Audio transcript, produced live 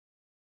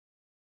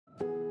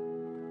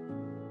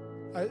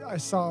I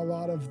saw a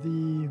lot of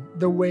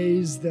the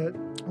ways that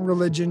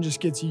religion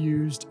just gets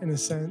used in a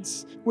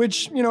sense,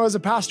 which, as a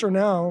pastor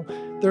now,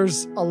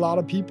 there's a lot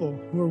of people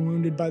who are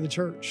wounded by the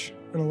church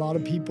and a lot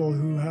of people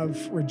who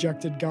have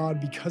rejected God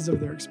because of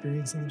their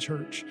experience in the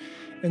church.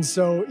 And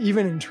so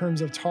even in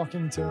terms of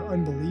talking to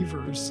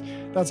unbelievers,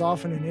 that's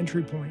often an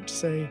entry point to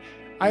say,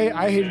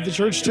 I hated the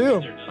church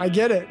too. I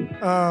get it.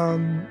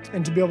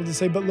 And to be able to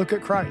say, but look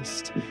at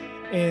Christ.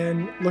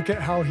 And look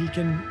at how he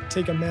can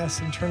take a mess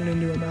and turn it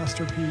into a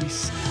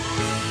masterpiece.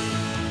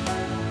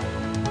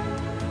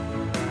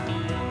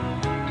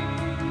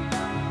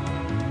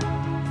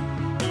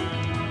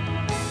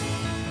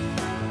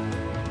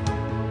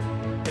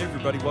 Hey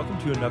everybody, welcome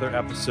to another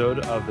episode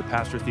of the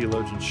Pastor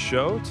Theologian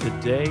Show.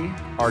 Today,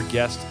 our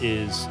guest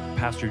is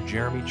Pastor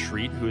Jeremy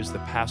Treat, who is the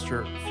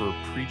pastor for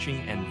preaching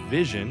and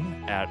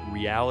vision at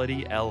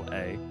Reality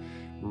LA.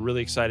 We're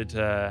really excited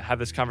to have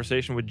this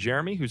conversation with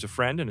Jeremy, who's a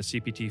friend and a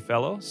CPT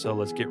fellow. So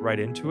let's get right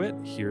into it.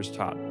 Here's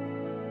Todd.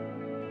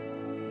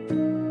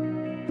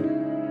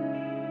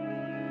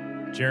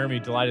 Jeremy,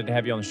 delighted to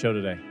have you on the show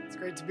today. It's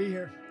great to be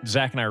here.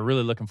 Zach and I are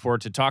really looking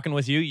forward to talking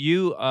with you.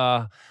 You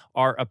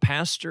are a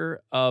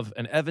pastor of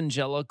an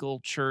evangelical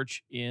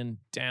church in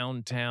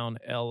downtown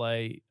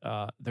LA.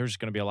 There's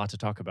going to be a lot to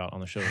talk about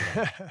on the show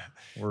today.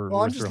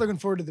 I'm just looking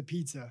forward to the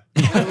pizza.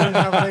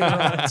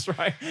 That's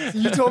right. So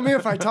you told me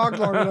if I talk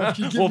long enough,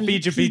 you give we'll me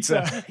feed you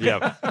pizza.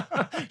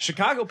 Yep.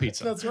 Chicago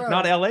pizza. That's right.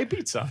 Not LA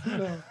pizza.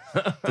 No.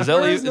 Does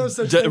LA, There is no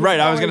such thing as right,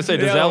 I was LA going to say,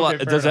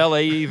 pizza. does LA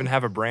even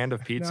have a brand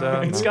of pizza?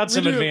 No. It's got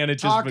some We do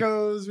advantages, but-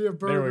 Tacos, we have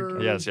There we go.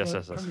 burgers. Yes.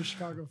 Come to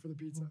Chicago for the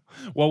pizza.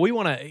 Well, we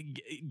want to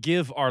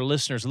give our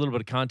listeners a little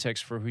bit of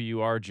context for who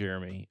you are,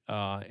 Jeremy.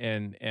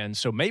 And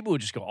so maybe we'll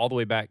just go all the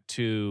way back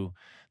to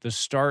the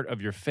start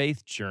of your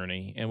faith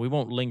journey, and we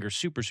won't linger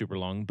super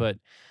long, but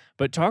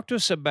talk to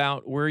us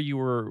about where you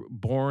were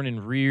born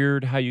and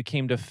reared, how you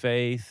came to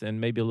faith, and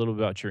maybe a little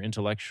bit about your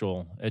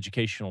intellectual,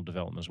 educational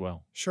development as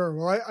well. Sure.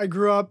 Well, I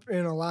grew up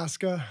in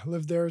Alaska,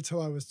 lived there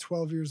until I was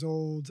 12 years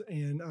old,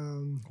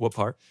 and What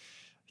part?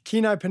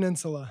 Kenai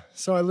Peninsula.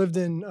 So I lived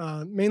in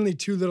mainly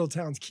two little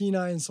towns,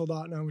 Kenai and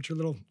Soldotna, which are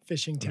little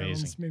fishing towns,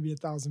 Amazing. maybe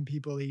 1,000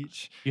 people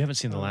each. You haven't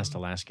seen The Last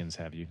Alaskans,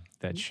 have you?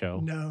 That show?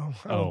 No,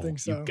 I don't think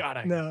so. You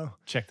gotta No.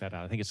 check that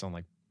out. I think it's on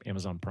like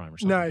Amazon Prime or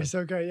something. Nice.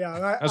 Okay. Yeah.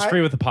 That was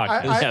free with the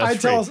podcast. I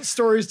tell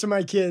stories to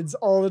my kids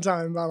all the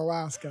time about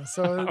Alaska.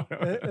 So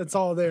it's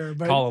all there.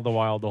 But Call of the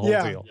Wild, the whole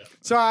deal.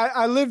 So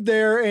I lived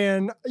there,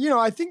 and,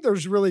 I think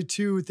there's really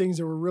two things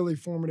that were really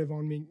formative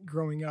on me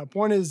growing up.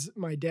 One is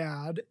my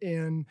dad,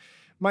 and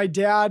my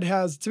dad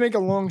to make a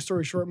long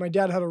story short, my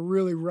dad had a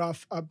really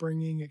rough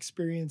upbringing,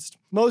 experienced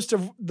most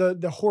of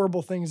the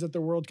horrible things that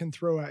the world can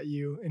throw at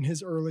you in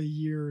his early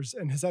years,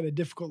 and has had a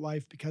difficult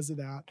life because of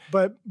that.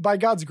 But by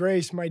God's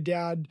grace, my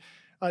dad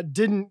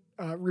didn't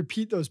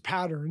repeat those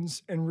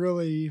patterns, and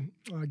really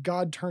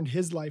God turned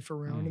his life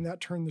around, and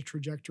that turned the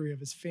trajectory of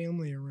his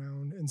family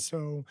around. And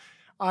so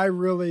I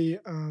really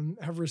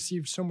have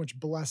received so much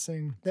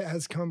blessing that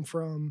has come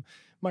from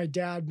my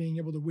dad being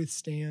able to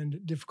withstand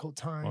difficult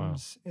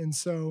times. Wow. And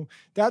so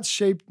that's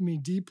shaped me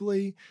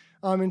deeply.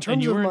 In terms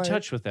and you of were in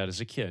touch with that as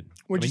a kid.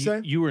 What'd you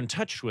say? You were in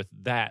touch with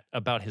that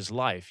about his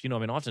life.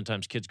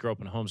 Oftentimes kids grow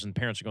up in homes and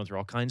parents are going through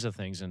all kinds of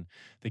things, and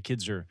the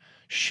kids are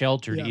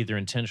sheltered either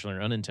intentionally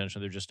or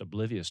unintentionally. They're just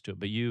oblivious to it.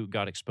 But you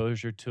got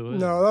exposure to it?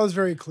 No, that was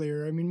very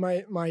clear. I mean,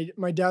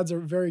 my dad's a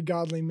very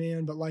godly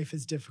man, but life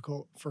is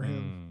difficult for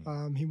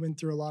him. He went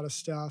through a lot of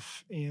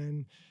stuff,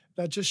 and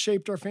that just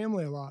shaped our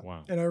family a lot.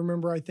 Wow. And I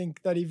remember, I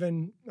think that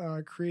even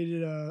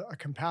created a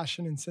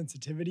compassion and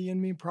sensitivity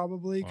in me,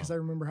 probably, because I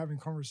remember having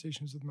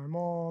conversations with my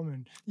mom.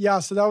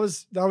 And so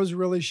that was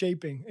really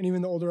shaping. And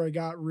even the older I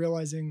got,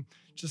 realizing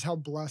just how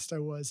blessed I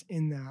was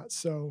in that.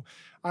 So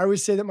I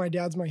always say that my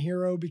dad's my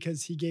hero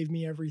because he gave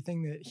me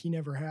everything that he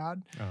never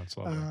had. Oh, that's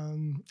lovely.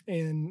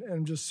 And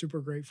I'm just super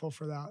grateful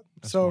for that.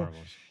 That's so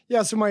marvelous.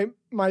 Yeah, so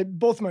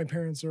both my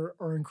parents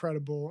are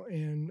incredible,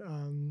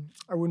 and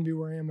I wouldn't be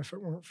where I am if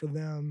it weren't for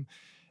them.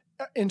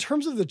 In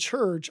terms of the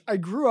church, I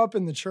grew up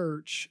in the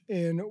church,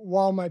 and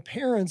while my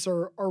parents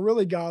are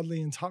really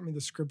godly and taught me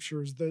the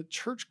scriptures, the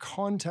church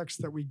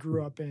context that we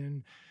grew up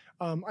in,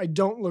 I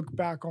don't look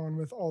back on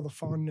with all the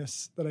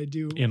fondness that I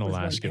do in with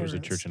Alaska. My It was a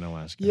parents. church in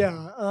Alaska. Yeah,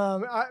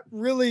 I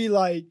really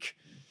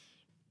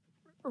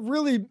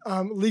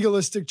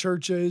legalistic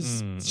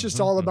churches. It's just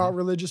all about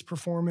religious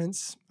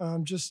performance,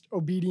 just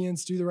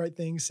obedience, do the right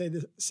things, say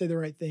the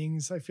right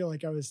things. I feel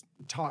like I was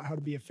taught how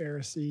to be a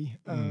Pharisee.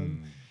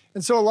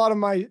 And so a lot of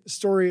my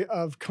story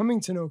of coming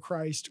to know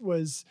Christ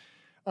was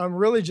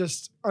really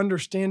just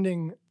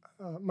understanding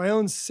my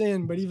own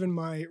sin, but even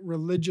my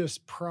religious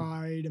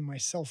pride and my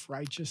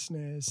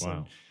self-righteousness.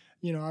 Wow.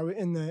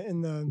 And,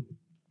 in the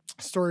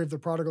story of the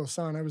prodigal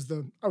son, I was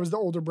the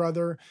older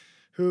brother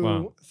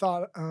who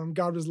thought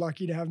God was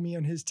lucky to have me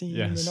on his team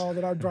and all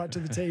that I brought to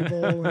the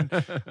table.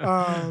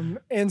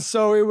 And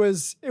so it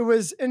was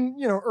in,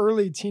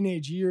 early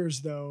teenage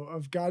years, though,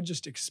 of God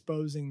just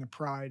exposing the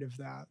pride of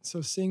that.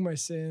 So seeing my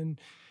sin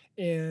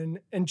and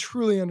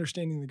truly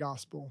understanding the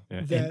gospel.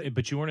 Yeah.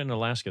 But you weren't in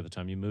Alaska at the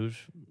time. You moved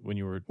when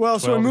you were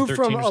so I moved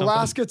from or something?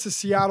 Alaska to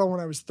Seattle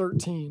when I was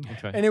 13.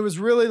 Okay. And it was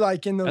really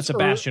like in those... That's a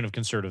bastion of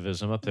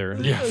conservatism up there.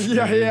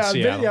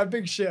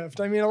 Big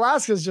shift. I mean,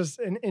 Alaska is just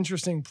an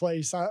interesting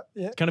place. Kind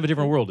of a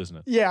different world, isn't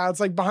it? Yeah,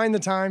 it's like behind the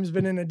times,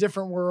 been in a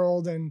different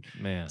world, and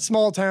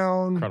small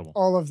town, incredible.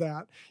 All of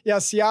that. Yeah,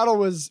 Seattle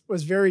was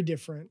very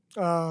different.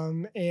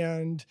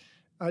 And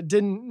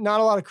not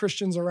a lot of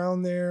Christians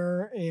around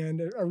there,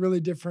 and a really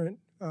different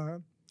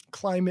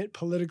climate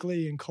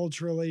politically and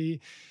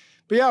culturally.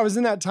 But yeah, I was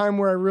in that time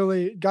where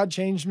God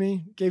changed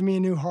me, gave me a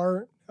new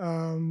heart,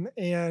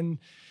 and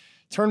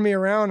turned me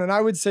around. And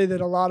I would say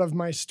that a lot of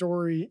my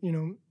story,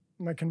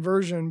 my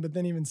conversion, but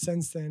then even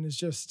since then, is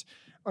just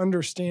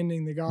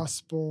understanding the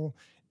gospel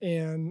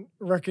and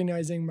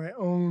recognizing my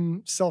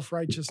own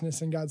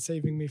self-righteousness and God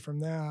saving me from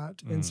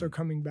that. And so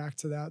coming back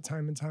to that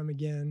time and time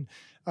again.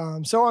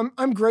 So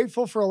I'm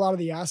grateful for a lot of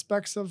the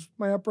aspects of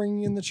my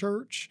upbringing in the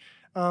church.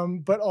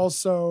 But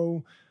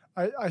also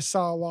I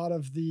saw a lot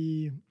of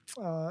the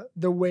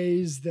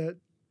ways that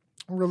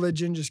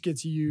religion just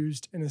gets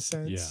used in a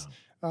sense,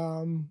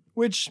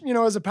 which,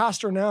 as a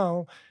pastor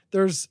now,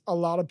 there's a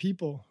lot of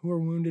people who are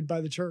wounded by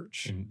the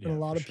church and a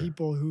lot of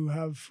people who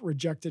have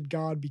rejected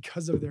God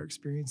because of their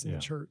experience in the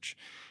church.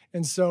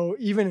 And so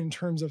even in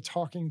terms of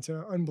talking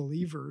to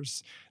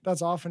unbelievers,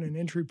 that's often an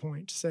entry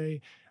point to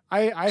say,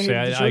 I hate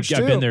the church too.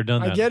 I've been there,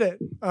 done that. I get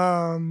it.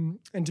 And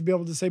to be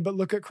able to say, but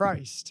look at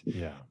Christ.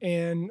 Yeah.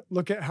 And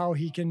look at how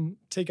he can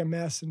take a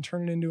mess and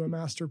turn it into a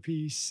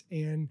masterpiece.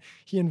 And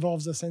he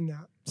involves us in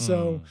that.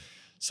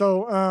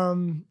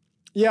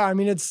 I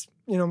mean, it's,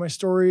 my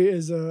story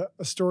is a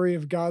story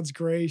of God's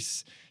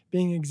grace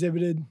being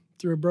exhibited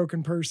through a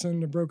broken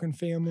person, a broken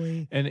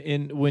family.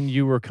 And when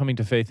you were coming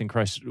to faith in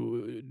Christ,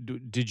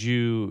 did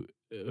you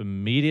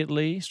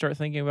immediately start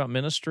thinking about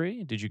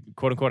ministry? Did you,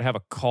 quote unquote, have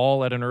a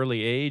call at an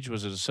early age?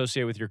 Was it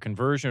associated with your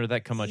conversion, or did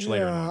that come much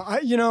later?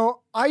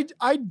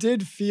 I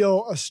did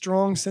feel a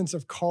strong sense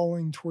of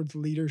calling towards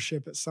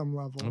leadership at some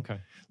level. Okay.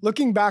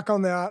 Looking back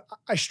on that,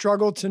 I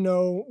struggle to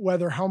know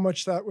how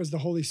much that was the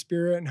Holy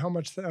Spirit and how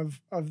much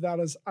of that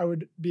is I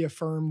would be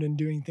affirmed in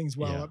doing things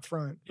well up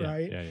front,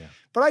 right? Yeah.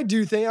 But I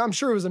do think, I'm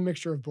sure it was a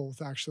mixture of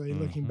both, actually,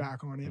 looking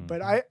back on it.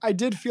 But I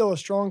did feel a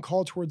strong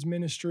call towards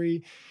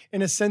ministry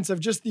in a sense of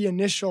just the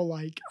initial,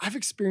 I've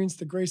experienced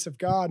the grace of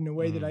God in a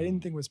way that I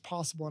didn't think was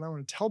possible, and I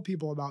want to tell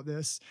people about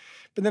this.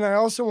 But then I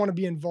also want to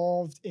be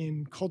involved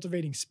in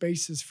cultivating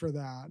spaces for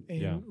that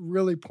and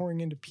really pouring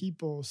into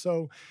people.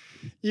 So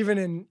even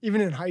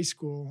in high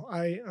school,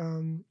 I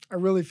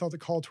really felt a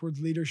call towards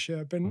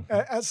leadership, and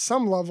at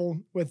some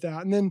level with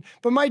that.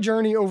 But my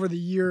journey over the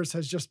years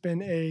has just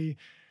been a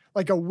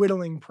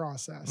whittling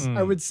process.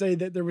 I would say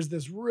that there was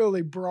this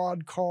really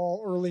broad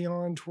call early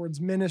on towards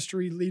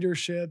ministry,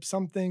 leadership,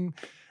 something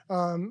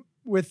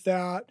with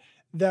that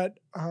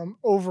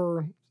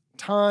over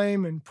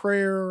time and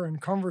prayer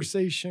and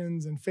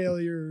conversations and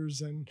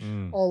failures and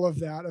all of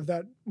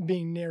that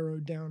being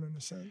narrowed down in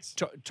a sense.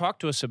 Talk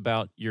to us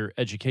about your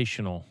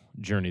educational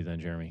journey then,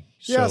 Jeremy.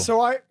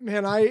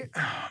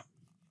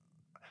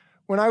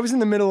 When I was in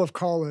the middle of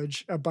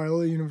college at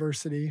Biola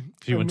University.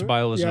 So you went to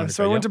Biola as an undergrad?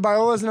 So I went to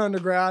Biola as an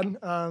undergrad,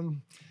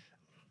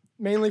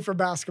 mainly for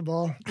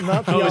basketball,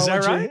 not theology. Oh, is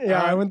that right?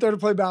 Yeah, I went there to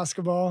play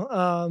basketball,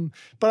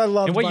 but I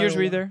loved And what Biola. Years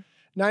were you there?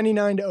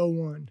 99 to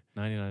 01.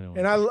 99 to 01.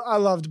 And I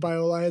loved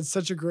Biola. I had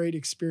such a great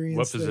experience.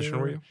 What position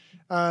were you?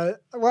 I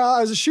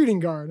was a shooting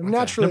guard. I'm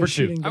naturally Number a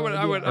shooting two. guard.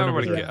 I would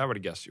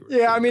have guessed you were.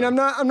 Yeah, I mean, I'm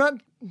not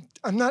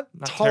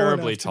tall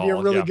terribly enough to be a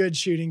tall, really good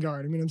shooting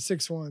guard. I mean, I'm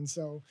 6'1",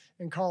 so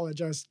in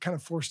college I was kind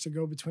of forced to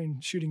go between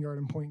shooting guard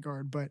and point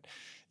guard. But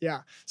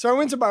yeah, so I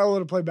went to Biola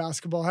to play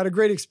basketball. Had a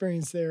great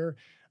experience there.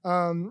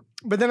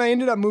 But then I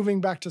ended up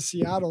moving back to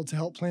Seattle to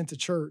help plant a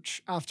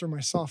church after my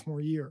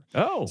sophomore year.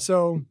 Oh,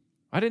 so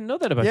I didn't know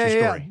that about your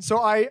story. Yeah. So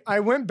I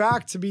went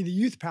back to be the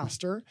youth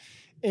pastor.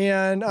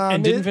 And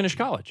didn't finish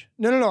college.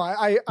 No.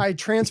 I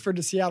transferred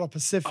to Seattle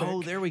Pacific.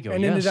 Oh, there we go.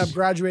 And ended up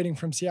graduating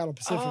from Seattle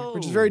Pacific,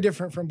 which is very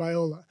different from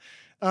Biola.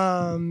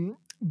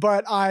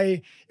 But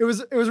it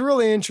was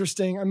really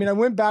interesting. I mean, I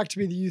went back to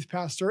be the youth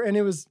pastor, and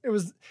it was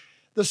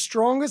the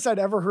strongest I'd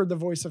ever heard the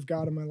voice of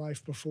God in my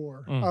life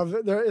before.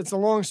 It's a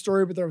long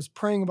story, but I was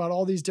praying about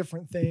all these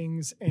different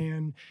things,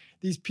 and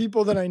these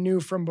people that I knew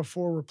from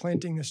before were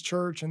planting this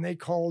church, and they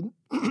called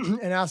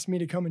and asked me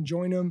to come and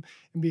join them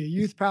and be a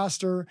youth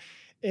pastor.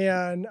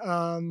 And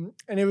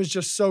it was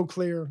just so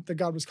clear that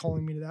God was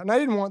calling me to that. And I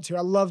didn't want to.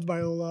 I loved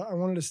Biola. I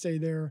wanted to stay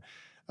there.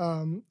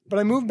 But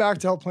I moved back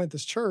to help plant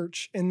this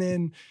church. And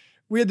then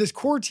we had this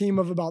core team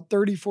of about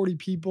 30, 40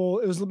 people.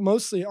 It was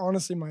mostly,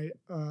 honestly,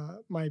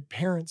 my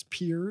parents'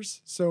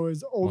 peers. So it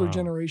was older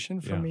generation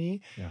for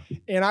me. Yeah.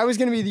 And I was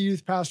going to be the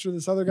youth pastor.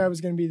 This other guy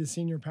was going to be the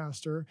senior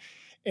pastor.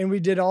 And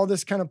we did all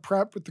this kind of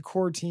prep with the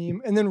core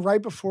team. And then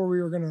right before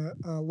we were going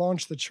to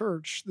launch the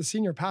church, the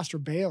senior pastor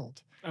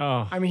bailed.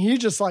 Oh. I mean, he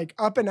just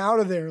up and out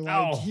of there.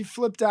 He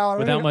flipped out.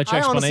 Without much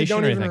explanation. I honestly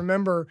don't even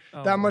remember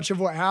that much of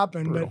what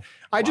happened. Brutal.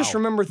 But I just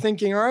remember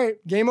thinking, all right,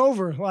 game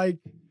over.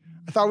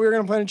 I thought we were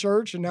going to plant a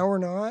church, and now we're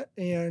not.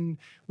 And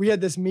we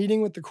had this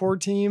meeting with the core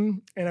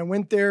team, and I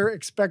went there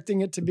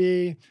expecting it to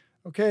be,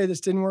 okay,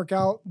 this didn't work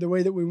out the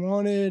way that we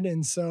wanted.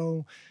 And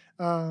so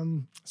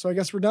I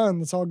guess we're done.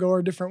 Let's all go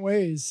our different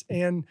ways.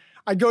 And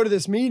I go to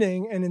this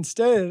meeting, and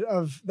instead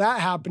of that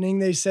happening,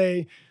 they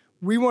say,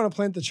 we want to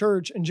plant the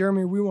church, and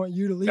Jeremy, we want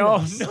you to lead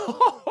us.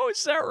 No,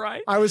 is that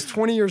right? I was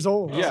 20 years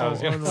old. Yeah, I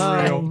was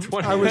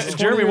 20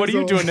 Jeremy, what are you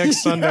years doing old.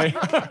 next Sunday?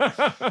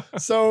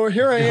 So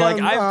here I am.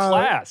 Like, I have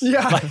class.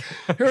 Yeah.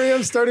 Here I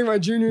am starting my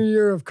junior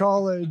year of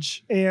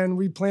college, and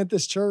we plant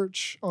this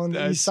church on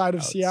the east side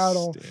of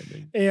Seattle.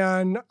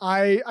 And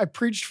I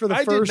preached for the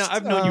first.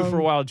 I've known you for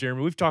a while,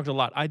 Jeremy. We've talked a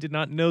lot. I did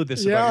not know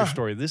this about your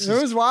story. It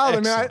was wild.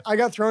 Excellent. I mean, I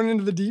got thrown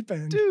into the deep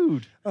end.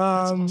 Dude,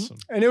 that's awesome.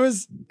 And it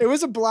was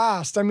a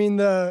blast. I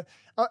mean,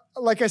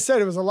 like I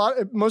said, it was a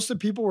lot. Most of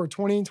the people were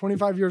 20,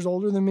 25 years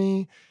older than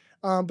me,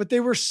 but they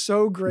were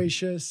so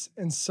gracious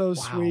and so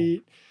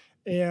sweet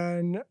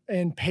and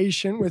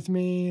patient with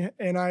me.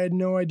 And I had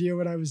no idea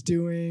what I was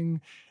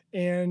doing.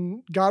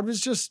 And God was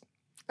just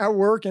at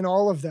work in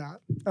all of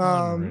that.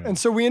 And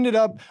so we ended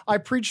up, I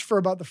preached for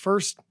about the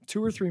first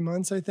 2 or 3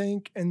 months, I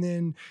think. And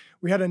then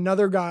we had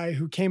another guy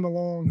who came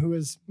along who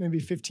was maybe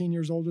 15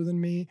 years older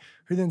than me,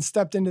 who then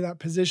stepped into that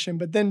position.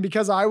 But then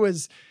because I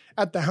was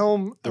at the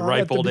helm, the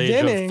ripe old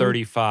age of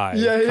 35.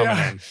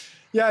 Yeah,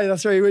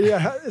 that's right.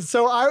 Yeah.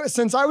 So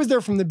since I was there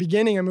from the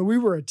beginning, I mean, we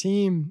were a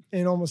team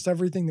in almost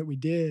everything that we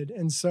did.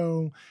 And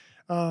so,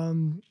 I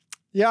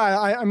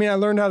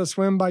learned how to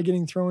swim by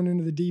getting thrown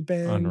into the deep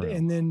end.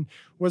 And then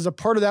was a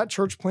part of that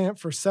church plant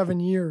for 7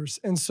 years.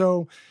 And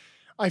so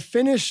I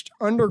finished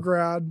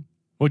undergrad.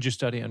 What'd you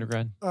study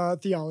undergrad?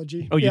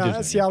 Theology. Oh, you did?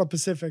 At Seattle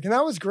Pacific. And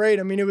that was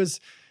great. I mean, it was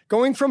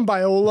going from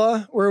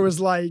Biola, where it was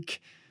like,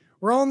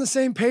 we're all on the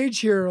same page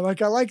here.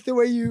 Like, I like the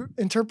way you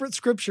interpret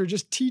scripture.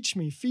 Just teach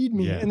me, feed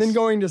me. Yes. And then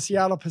going to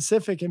Seattle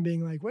Pacific and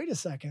being like, wait a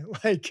second,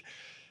 like,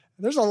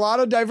 there's a lot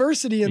of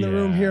diversity in the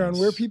room here on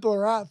where people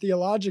are at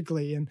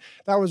theologically. And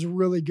that was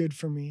really good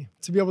for me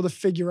to be able to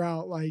figure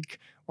out, like,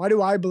 why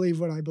do I believe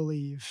what I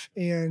believe?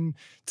 And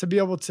to be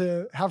able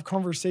to have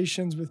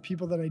conversations with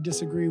people that I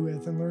disagree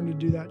with and learn to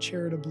do that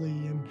charitably.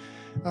 And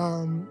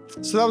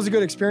so that was a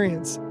good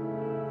experience.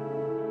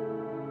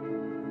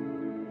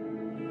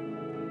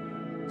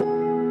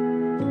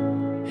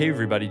 Hey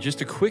everybody,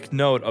 just a quick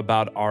note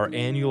about our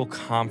annual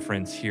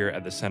conference here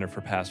at the Center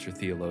for Pastor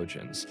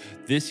Theologians.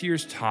 This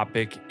year's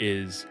topic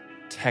is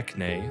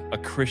Techne, a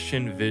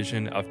Christian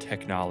vision of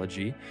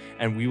technology,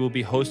 and we will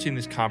be hosting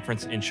this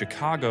conference in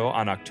Chicago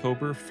on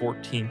October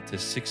 14th to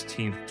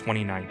 16th,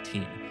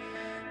 2019.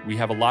 We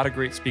have a lot of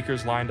great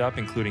speakers lined up,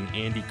 including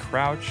Andy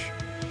Crouch,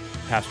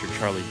 Pastor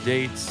Charlie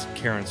Dates,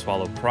 Karen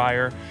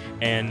Swallow-Pryor,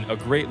 and a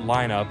great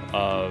lineup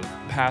of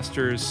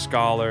pastors,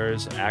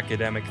 scholars,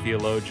 academic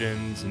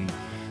theologians, and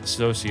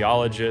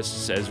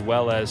sociologists, as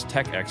well as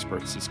tech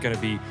experts. It's going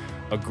to be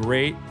a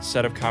great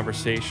set of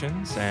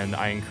conversations, and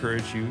I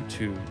encourage you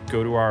to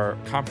go to our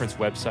conference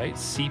website,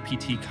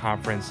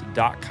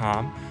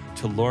 cptconference.com,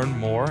 to learn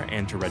more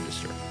and to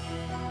register.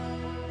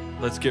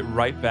 Let's get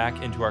right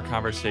back into our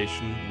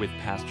conversation with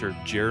Pastor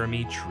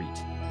Jeremy Treat.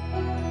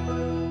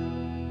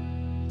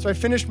 So I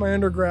finished my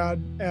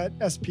undergrad at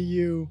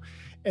SPU,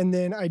 and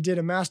then I did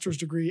a master's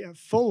degree at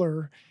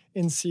Fuller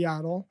in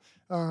Seattle.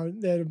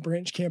 They had a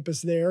branch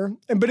campus there.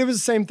 But it was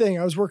the same thing.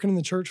 I was working in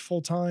the church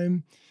full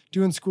time,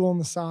 doing school on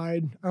the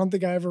side. I don't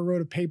think I ever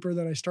wrote a paper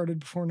that I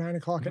started before 9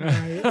 o'clock at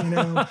night,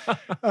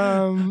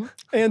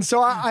 and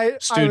so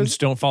Students,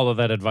 don't follow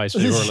that advice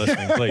if you are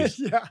listening, please.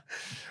 Yeah.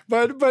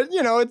 But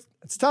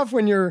it's tough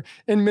when you're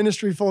in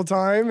ministry full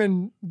time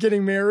and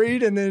getting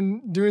married and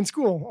then doing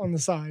school on the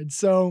side.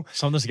 So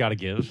something's got to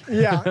give.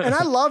 Yeah, and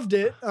I loved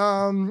it.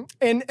 And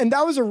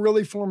that was a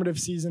really formative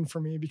season for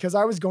me because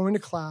I was going to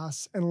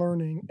class and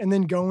learning, and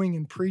then going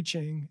and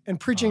preaching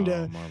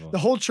to the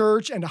whole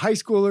church and to high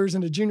schoolers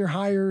and to junior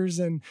hires,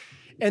 and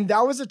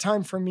that was a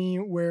time for me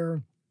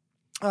where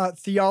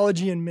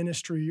theology and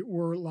ministry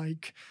were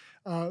like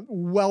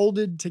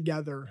welded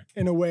together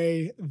in a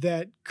way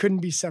that couldn't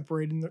be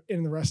separated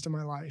in the rest of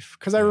my life.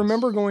 Because I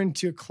remember going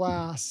to a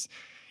class,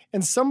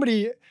 and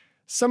somebody,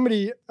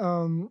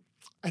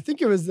 I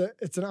think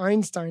it's an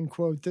Einstein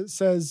quote that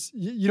says,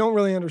 you don't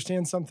really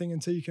understand something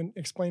until you can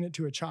explain it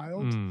to a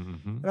child.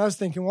 Mm-hmm. And I was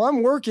thinking, well,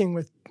 I'm working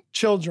with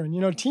children,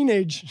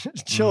 teenage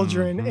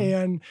children. Mm-hmm.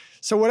 And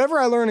so whatever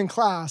I learn in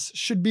class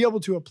should be able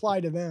to apply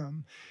to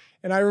them.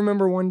 And I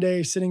remember one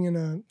day sitting in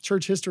a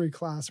church history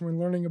class and we're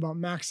learning about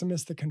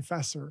Maximus the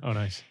Confessor. Oh,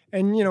 nice.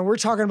 And, we're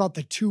talking about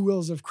the 2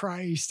 wills of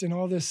Christ and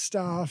all this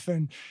stuff.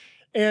 And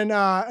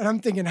I'm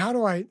thinking, how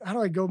do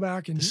I go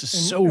back and this is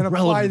and, so and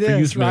apply relevant this, for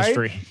youth right?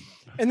 ministry.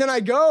 And then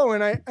I go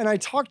and I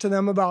talk to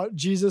them about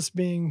Jesus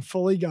being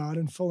fully God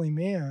and fully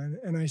man.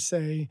 And I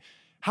say,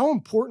 how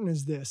important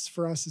is this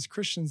for us as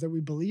Christians that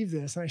we believe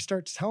this? And I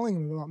start telling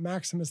them about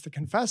Maximus the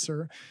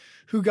Confessor,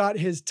 who got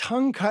his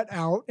tongue cut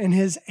out and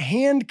his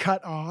hand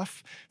cut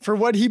off for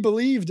what he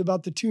believed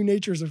about the 2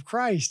 natures of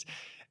Christ.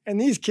 And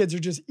these kids are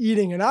just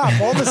eating it up.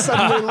 All of a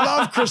sudden they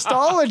love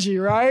Christology,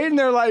 right? And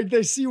they're like,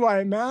 they see why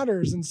it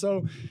matters. And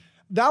so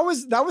that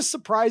was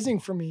surprising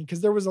for me,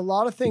 because there was a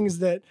lot of things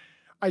that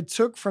I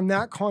took from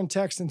that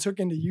context and took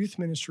into youth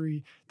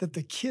ministry that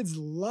the kids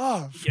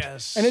loved.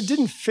 Yes. And it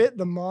didn't fit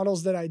the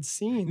models that I'd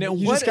seen. Now,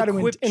 you just got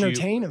to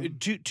entertain them.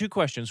 Two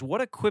questions. What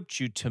equipped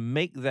you to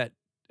make that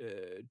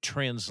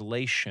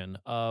translation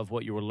of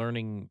what you were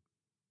learning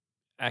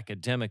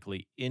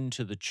academically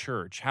into the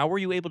church? How were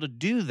you able to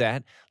do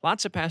that?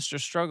 Lots of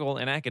pastors struggle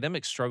and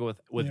academics struggle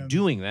with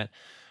doing that.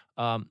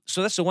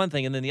 So that's the one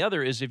thing. And then the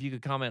other is, if you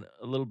could comment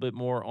a little bit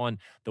more on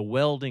the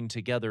welding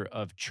together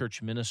of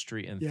church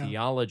ministry and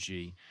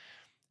theology.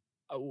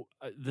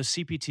 The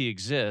CPT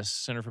exists,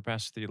 Center for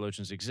Pastor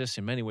Theologians exists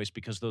in many ways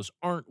because those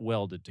aren't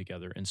welded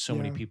together in so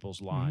many people's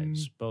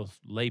lives, both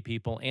lay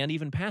people and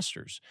even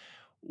pastors.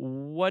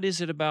 What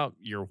is it about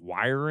your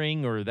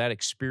wiring or that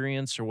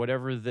experience or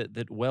whatever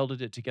that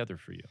welded it together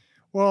for you?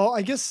 Well,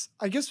 I guess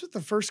with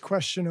the first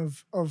question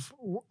of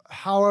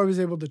how I was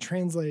able to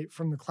translate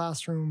from the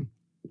classroom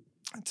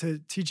to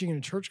teaching in a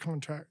church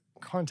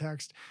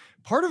context,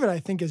 part of it, I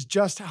think, is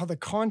just how the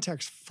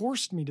context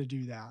forced me to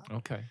do that.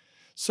 Okay.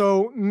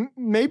 So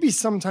maybe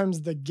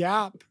sometimes the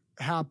gap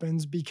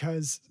happens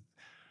because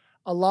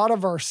a lot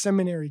of our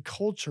seminary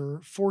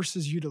culture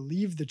forces you to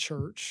leave the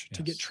church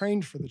to get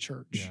trained for the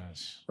church,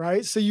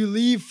 right? So you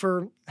leave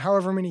for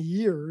however many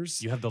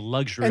years. You have the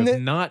luxury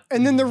of not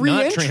and then the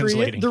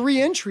translating. The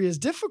re-entry is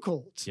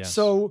difficult. Yes.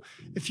 So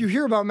if you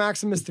hear about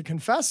Maximus the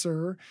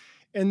Confessor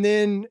and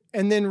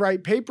then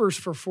write papers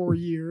for 4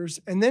 years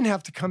and then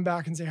have to come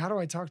back and say, how do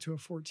I talk to a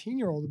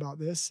 14-year-old about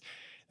this?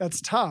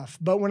 That's tough.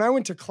 But when I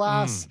went to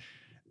class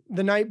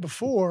the night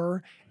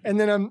before, and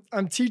then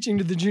I'm teaching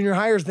to the junior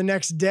hires the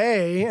next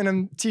day, and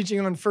I'm teaching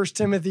on 1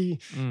 Timothy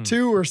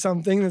 2 or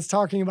something that's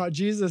talking about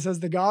Jesus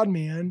as the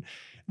God-man,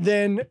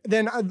 then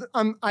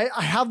I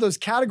have those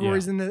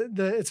categories and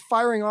it's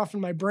firing off in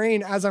my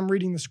brain as I'm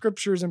reading the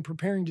scriptures and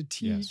preparing to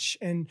teach.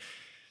 And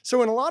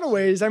so in a lot of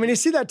ways, I mean, I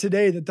see that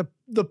today, that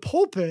the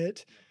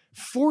pulpit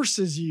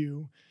forces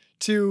you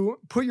to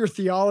put your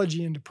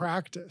theology into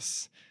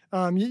practice.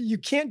 You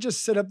can't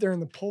just sit up there in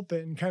the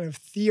pulpit and kind of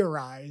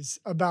theorize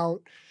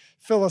about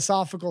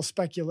philosophical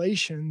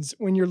speculations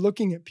when you're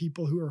looking at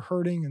people who are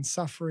hurting and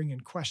suffering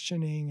and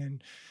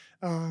questioning.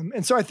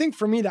 And so I think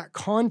for me, that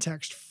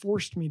context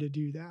forced me to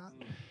do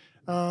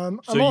that.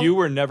 So you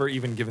were never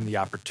even given the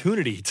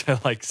opportunity to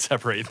like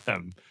separate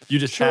them. You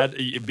just had,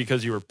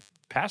 because you were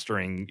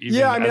pastoring.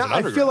 Even I mean, as an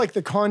I feel like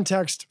the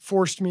context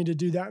forced me to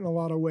do that in a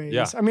lot of ways.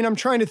 Yeah. I mean, I'm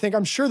trying to think,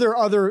 I'm sure there are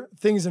other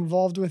things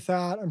involved with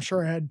that. I'm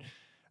sure I had,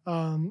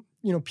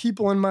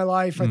 people in my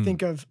life. I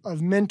think of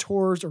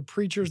mentors or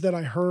preachers that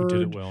I heard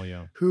who did it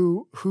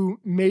well, who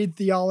made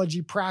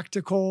theology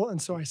practical.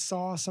 And so I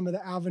saw some of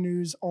the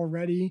avenues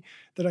already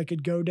that I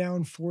could go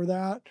down for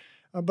that.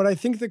 But I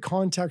think the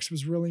context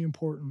was really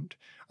important.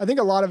 I think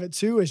a lot of it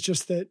too is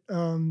just that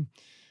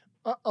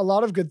a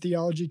lot of good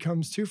theology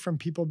comes too from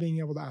people being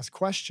able to ask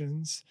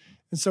questions.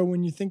 And so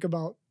when you think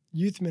about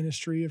youth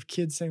ministry of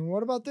kids saying,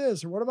 what about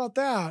this or what about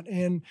that?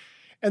 And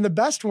the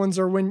best ones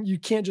are when you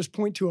can't just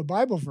point to a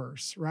Bible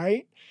verse,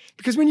 right?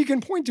 Because when you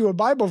can point to a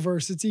Bible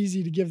verse, it's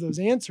easy to give those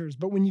answers.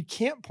 But when you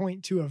can't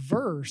point to a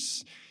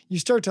verse, you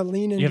start to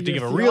lean into your theology.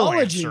 You have to give a real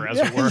answer, as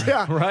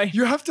it were, right?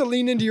 You have to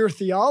lean into your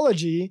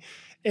theology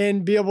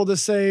and be able to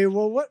say,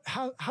 well,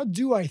 how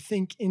do I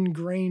think in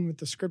grain with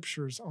the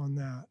scriptures on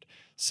that?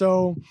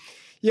 So,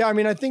 I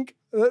mean, I think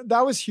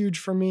that was huge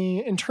for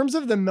me in terms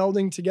of the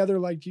melding together,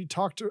 like you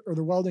talked, or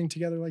the welding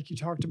together, like you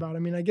talked about. I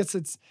mean, I guess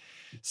it's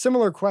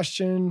similar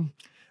question.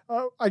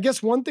 I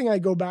guess one thing I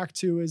go back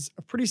to is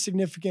a pretty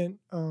significant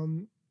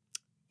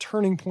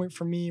turning point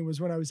for me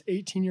was when I was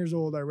 18 years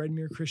old. I read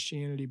Mere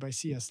Christianity by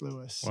C.S.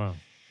 Lewis. Wow.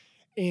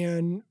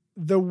 And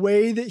the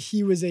way that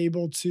he was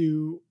able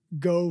to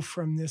go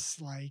from this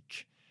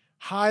like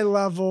high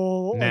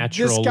level,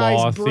 natural like, this guy's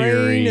law brain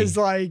theory is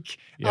like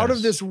out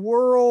of this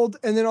world.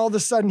 And then all of a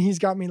sudden he's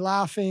got me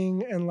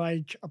laughing and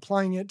like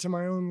applying it to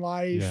my own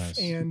life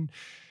and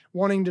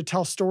wanting to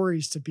tell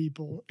stories to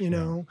people, you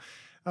know?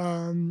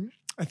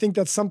 I think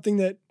that's something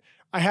that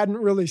I hadn't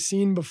really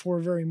seen before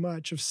very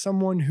much, of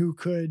someone who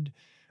could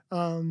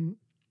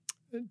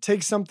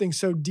take something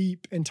so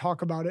deep and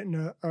talk about it in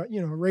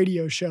a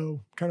radio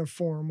show kind of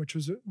form, which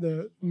was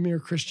the Mere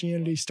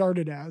Christianity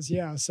started as.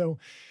 So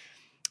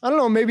I don't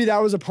know, maybe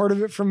that was a part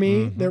of it for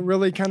me that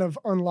really kind of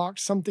unlocked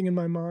something in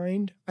my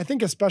mind. I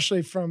think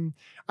especially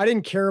I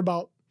didn't care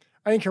about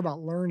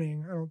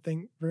learning, I don't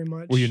think, very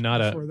much. Were you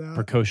not a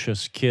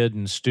precocious kid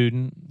and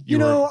student? You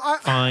were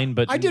fine,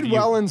 but I did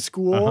well in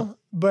school,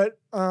 but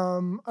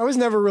I was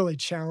never really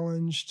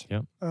challenged.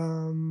 Yep.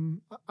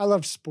 I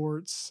loved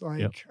sports.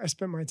 Like I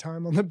spent my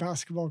time on the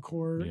basketball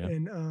court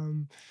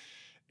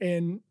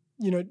and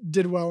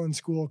did well in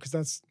school because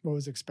that's what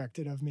was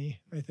expected of me,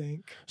 I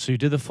think. So you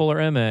did the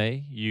Fuller MA.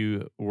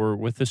 You were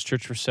with this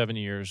church for 7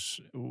 years.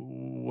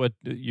 What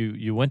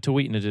you went to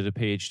Wheaton and did a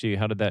PhD.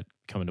 How did that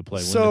come into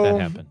play? When did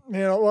that happen?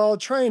 Well, I'll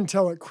try and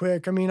tell it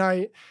quick. I mean,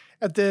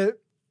 at the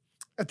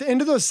at the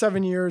end of those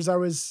 7 years, I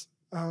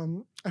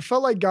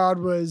felt like God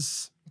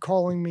was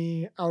calling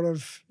me out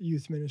of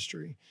youth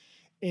ministry.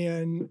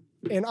 And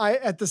I,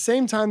 at the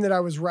same time that I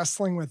was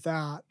wrestling with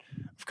that,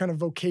 of kind of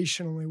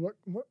vocationally, what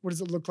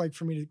does it look like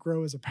for me to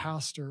grow as a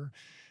pastor?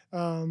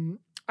 I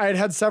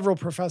had several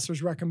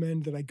professors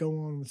recommend that I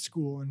go on with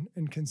school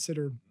and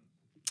consider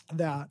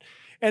that.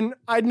 And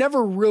I'd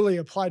never really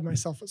applied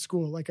myself at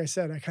school. Like I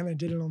said, I kind of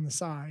did it on the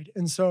side.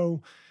 And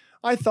so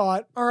I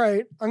thought, all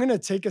right, I'm going to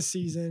take a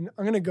season.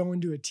 I'm going to go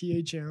and do a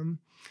THM,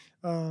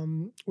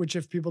 which,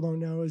 if people don't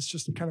know, is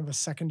just kind of a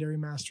secondary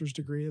master's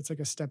degree. It's like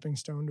a stepping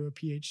stone to a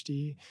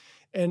PhD.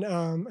 And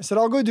I said,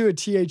 I'll go do a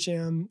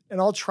THM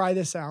and I'll try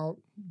this out,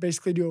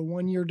 basically do a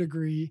 1-year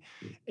degree,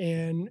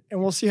 and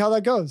we'll see how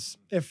that goes.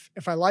 If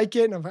I like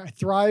it and if I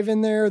thrive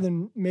in there,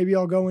 then maybe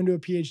I'll go into a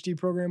PhD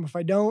program. If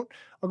I don't,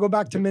 I'll go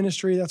back to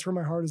ministry. That's where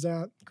my heart is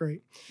at.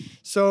 Great.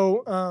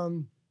 So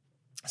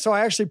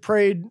I actually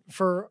prayed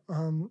for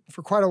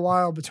quite a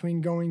while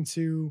between going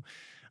to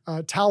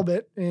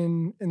Talbot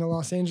in the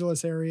Los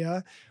Angeles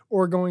area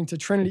or going to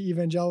Trinity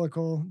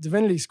Evangelical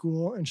Divinity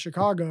School in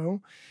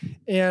Chicago.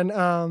 And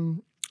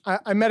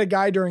I met a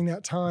guy during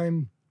that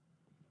time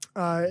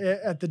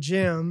at the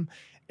gym,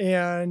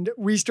 and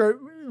we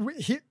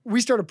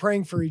started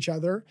praying for each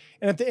other.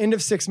 And at the end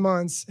of 6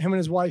 months, him and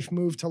his wife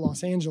moved to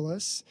Los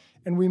Angeles,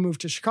 and we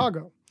moved to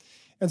Chicago.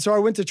 And so I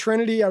went to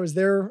Trinity. I was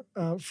there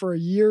for a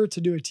year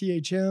to do a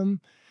THM.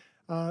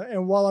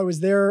 And while I was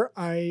there,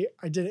 I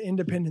did an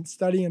independent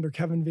study under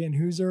Kevin Van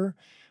Hooser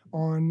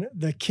on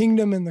the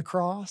kingdom and the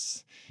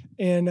cross.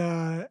 And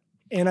I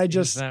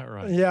just, is that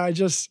right? Yeah,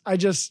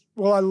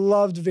 I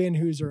loved Van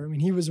Hooser. I mean,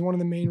 he was one of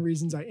the main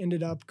reasons I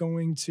ended up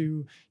going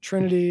to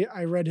Trinity.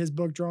 I read his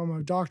book, Drama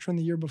of Doctrine,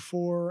 the year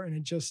before, and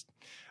it just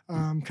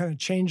kind of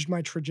changed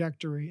my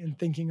trajectory in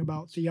thinking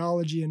about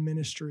theology and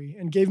ministry,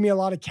 and gave me a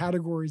lot of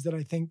categories that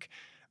I think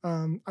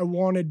I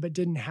wanted but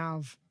didn't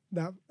have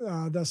that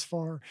thus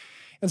far.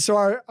 And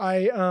so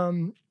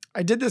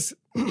I did this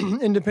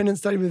independent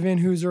study with Van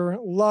Hooser,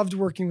 loved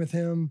working with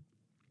him,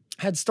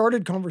 had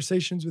started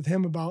conversations with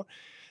him about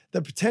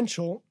the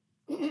potential.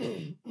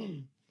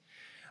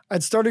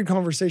 I'd started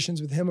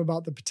conversations with him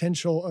about the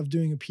potential of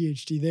doing a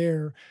PhD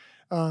there.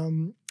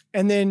 And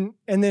then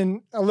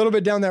a little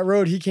bit down that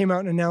road, he came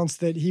out and announced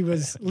that he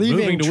was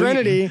leaving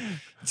Trinity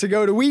to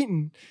go to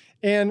Wheaton.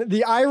 And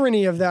the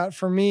irony of that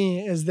for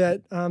me is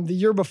that the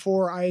year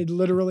before, I had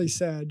literally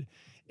said,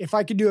 if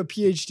I could do a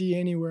PhD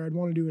anywhere, I'd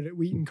want to do it at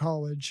Wheaton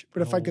College.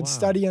 But if I could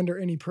study under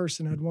any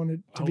person, I'd want it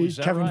to be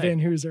Kevin Van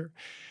Hooser.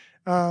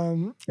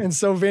 And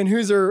so Van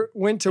Hooser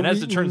went to Wheaton. And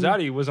as it turns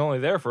out, he was only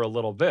there for a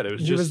little bit. It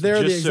was just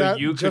so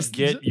you could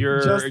get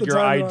your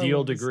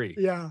ideal degree.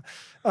 Yeah.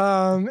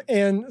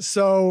 And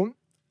so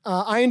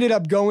I ended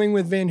up going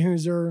with Van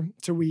Hooser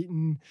to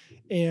Wheaton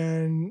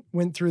and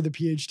went through the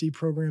PhD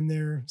program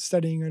there,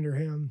 studying under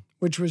him,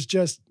 which was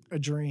just a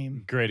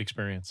dream. Great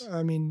experience.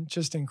 I mean,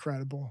 just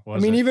incredible.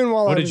 Was it? Even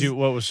while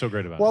what was so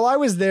great about it? While I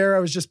was there, I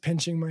was just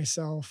pinching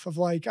myself of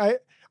like,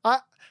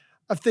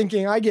 of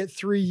thinking I get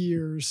 3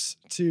 years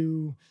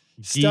to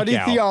study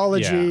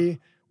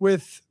theology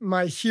with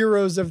my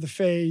heroes of the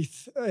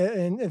faith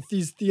and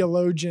these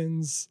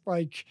theologians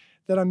like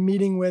that I'm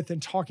meeting with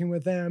and talking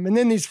with them. And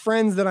then these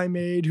friends that I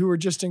made who are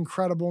just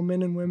incredible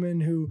men and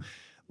women who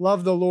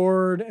love the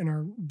Lord and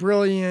are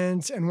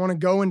brilliant and want to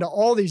go into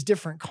all these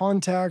different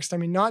contexts. I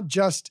mean, not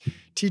just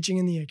teaching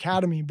in the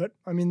academy, but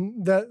I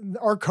mean,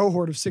 our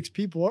cohort of 6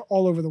 people are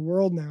all over the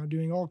world now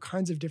doing all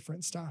kinds of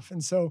different stuff.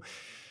 And so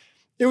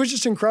it was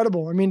just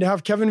incredible. I mean, to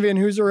have Kevin Van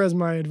Hooser as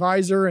my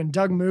advisor and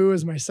Doug Moo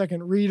as my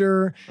second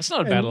reader. That's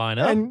not a bad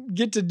lineup. And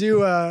get to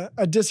do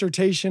a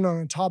dissertation on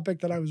a topic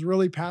that I was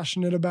really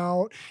passionate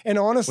about. And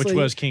honestly, which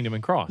was Kingdom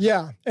and Cross.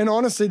 Yeah. And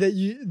honestly,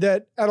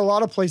 that at a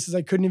lot of places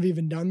I couldn't have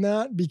even done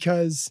that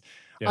because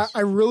I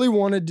really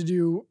wanted to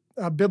do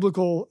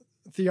biblical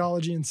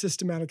theology and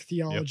systematic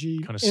theology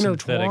kind of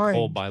intertwined. synthetic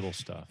whole Bible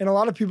stuff. And a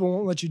lot of people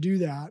won't let you do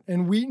that.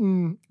 And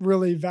Wheaton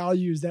really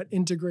values that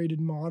integrated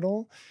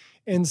model.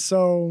 And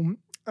so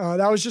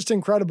that was just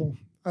incredible.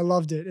 I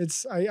loved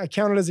it. I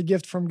count it as a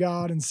gift from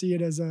God and see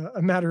it as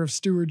a matter of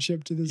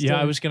stewardship to this day. Yeah,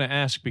 I was going to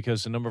ask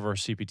because a number of our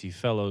CPT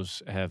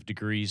fellows have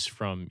degrees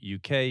from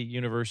UK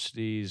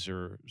universities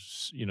or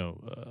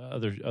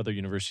other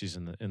universities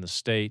in the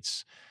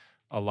States.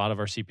 A lot of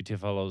our CPT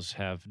fellows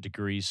have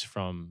degrees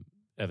from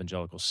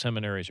evangelical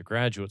seminaries or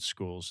graduate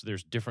schools.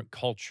 There's different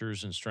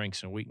cultures and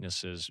strengths and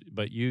weaknesses,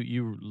 but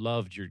you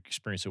loved your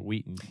experience at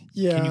Wheaton.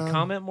 Yeah. Can you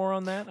comment more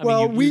on that?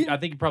 I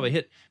think you probably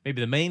hit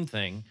maybe the main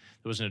thing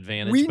that was an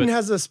advantage. Wheaton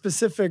has a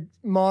specific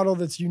model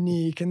that's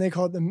unique, and they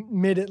call it the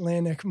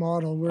Mid-Atlantic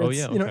model, where it's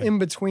in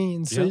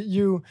between. So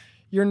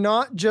you're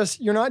not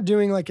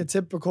doing like a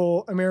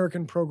typical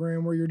American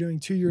program where you're doing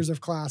 2 years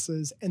of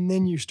classes and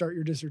then you start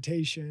your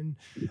dissertation.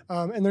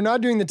 And they're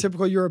not doing the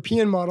typical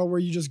European model where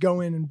you just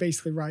go in and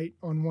basically write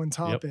on one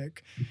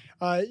topic.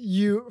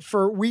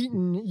 For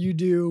Wheaton, you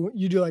do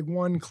like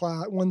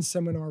one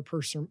seminar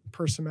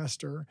per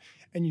semester,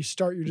 and you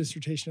start your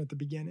dissertation at the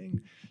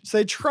beginning. So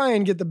they try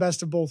and get the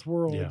best of both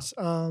worlds.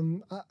 I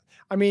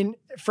mean,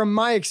 from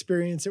my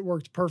experience, it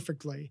worked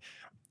perfectly.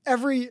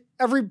 Every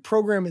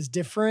program is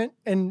different,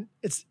 and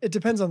it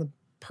depends on the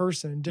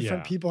person.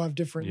 Different people have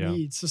different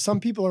needs. So some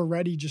people are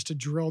ready just to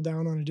drill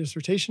down on a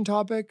dissertation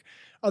topic.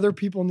 Other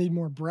people need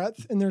more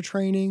breadth in their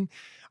training.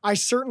 I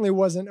certainly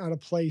wasn't at a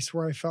place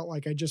where I felt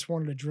like I just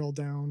wanted to drill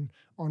down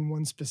on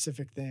one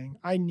specific thing.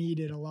 I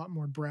needed a lot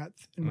more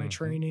breadth in my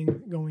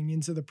training going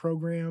into the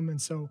program.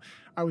 And so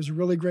I was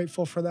really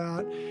grateful for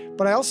that.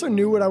 But I also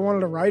knew what I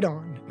wanted to write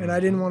on, and I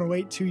didn't want to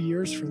wait 2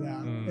 years for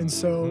that. And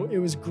so it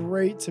was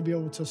great to be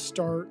able to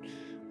start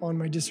on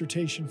my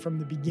dissertation from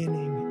the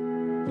beginning.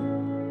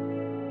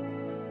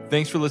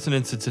 Thanks for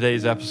listening to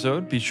today's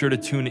episode. Be sure to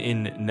tune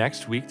in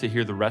next week to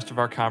hear the rest of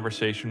our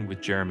conversation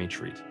with Jeremy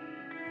Treat.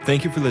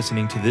 Thank you for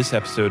listening to this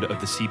episode of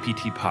the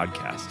CPT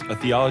Podcast, a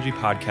theology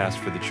podcast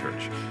for the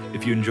church.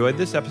 If you enjoyed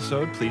this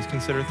episode, please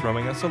consider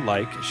throwing us a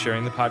like,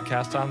 sharing the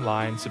podcast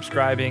online,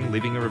 subscribing,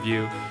 leaving a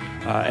review.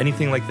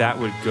 Anything like that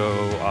would go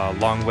a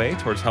long way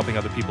towards helping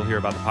other people hear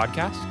about the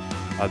podcast.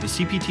 The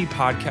CPT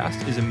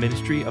Podcast is a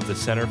ministry of the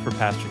Center for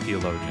Pastor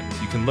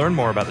Theologians. You can learn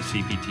more about the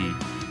CPT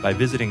by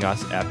visiting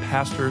us at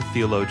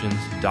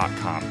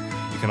pastortheologians.com.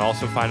 You can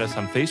also find us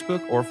on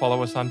Facebook or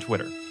follow us on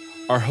Twitter.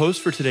 Our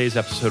host for today's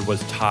episode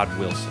was Todd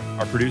Wilson.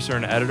 Our producer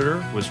and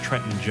editor was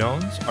Trenton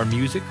Jones. Our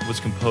music was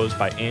composed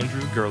by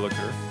Andrew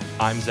Gerlicher.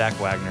 I'm Zach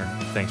Wagner.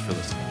 Thanks for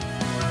listening.